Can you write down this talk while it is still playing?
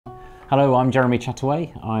Hello, I'm Jeremy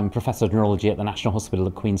Chataway. I'm Professor of Neurology at the National Hospital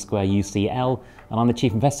at Queen Square UCL, and I'm the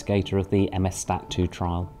Chief Investigator of the MS-STAT2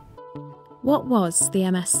 trial. What was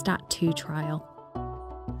the MS-STAT2 trial?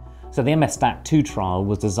 So the MS-STAT2 trial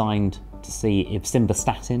was designed to see if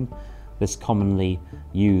simvastatin, this commonly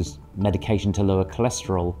used medication to lower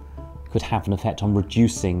cholesterol, could have an effect on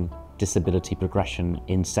reducing disability progression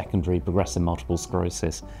in secondary progressive multiple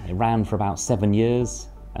sclerosis. It ran for about 7 years,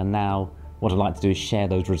 and now what I'd like to do is share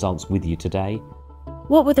those results with you today.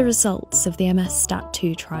 What were the results of the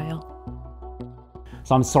MS-STAT2 trial?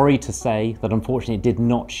 So I'm sorry to say that unfortunately it did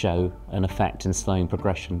not show an effect in slowing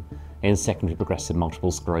progression in secondary progressive multiple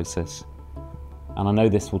sclerosis. And I know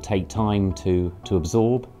this will take time to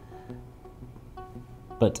absorb,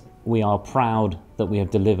 but we are proud that we have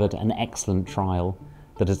delivered an excellent trial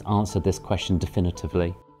that has answered this question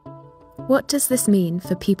definitively. What does this mean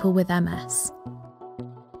for people with MS?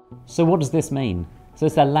 So what does this mean? So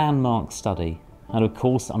it's a landmark study, and of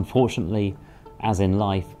course, unfortunately, as in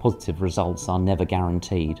life, positive results are never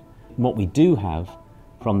guaranteed. What we do have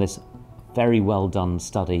from this very well done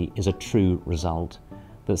study is a true result,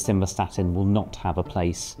 that simvastatin will not have a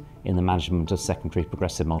place in the management of secondary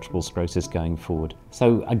progressive multiple sclerosis going forward.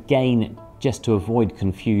 So again, just to avoid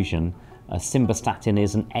confusion, simvastatin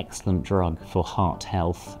is an excellent drug for heart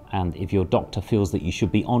health, and if your doctor feels that you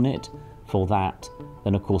should be on it for that,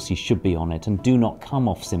 then of course you should be on it, and do not come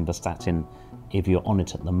off simvastatin if you're on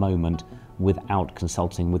it at the moment without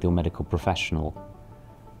consulting with your medical professional.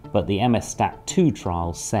 But the MS-STAT2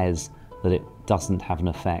 trial says that it doesn't have an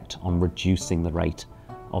effect on reducing the rate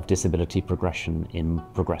of disability progression in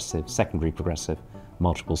secondary progressive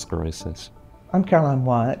multiple sclerosis. I'm Caroline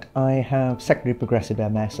Wyatt. I have secondary progressive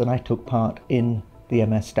MS and I took part in the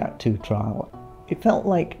MS-STAT2 trial. It felt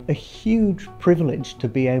like a huge privilege to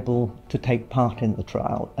be able to take part in the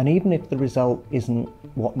trial, and even if the result isn't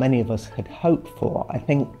what many of us had hoped for, I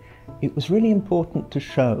think it was really important to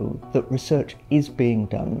show that research is being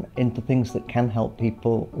done into things that can help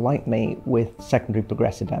people like me with secondary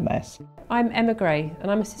progressive MS. I'm Emma Gray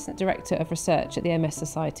and I'm Assistant Director of Research at the MS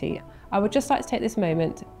Society. I would just like to take this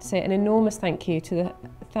moment to say an enormous thank you to the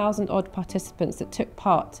 1,000-odd participants that took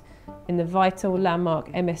part in the vital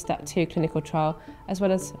landmark MS-STAT2 clinical trial, as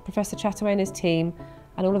well as Professor Chataway and his team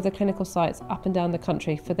and all of the clinical sites up and down the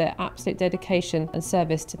country for their absolute dedication and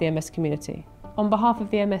service to the MS community. On behalf of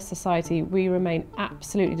the MS Society, we remain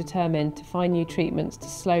absolutely determined to find new treatments to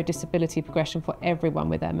slow disability progression for everyone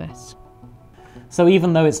with MS. So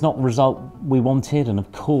even though it's not the result we wanted, and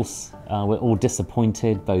of course we're all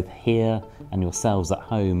disappointed, both here and yourselves at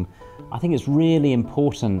home, I think it's really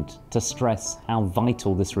important to stress how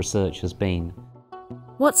vital this research has been.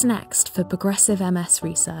 What's next for progressive MS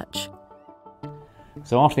research?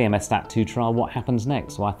 So after the MS-STAT2 trial, what happens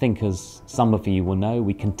next? Well, I think, as some of you will know,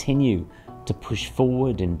 we continue to push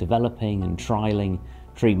forward in developing and trialling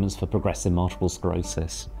treatments for progressive multiple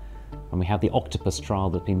sclerosis. And we have the Octopus trial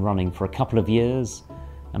that's been running for a couple of years,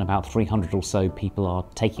 and about 300 or so people are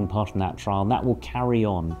taking part in that trial, and that will carry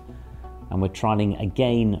on. And we're trialling,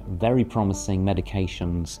 again, very promising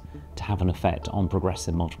medications to have an effect on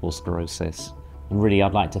progressive multiple sclerosis. And really,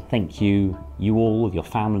 I'd like to thank you all, your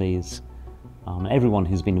families, everyone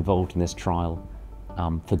who's been involved in this trial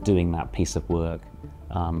for doing that piece of work.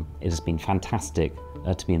 It has been fantastic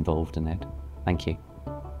to be involved in it. Thank you.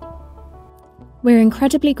 We're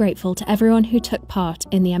incredibly grateful to everyone who took part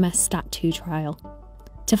in the MS-STAT2 trial.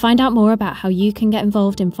 To find out more about how you can get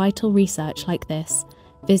involved in vital research like this,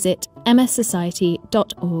 visit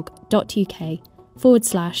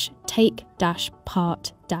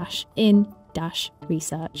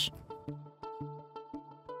mssociety.org.uk/take-part-in-research.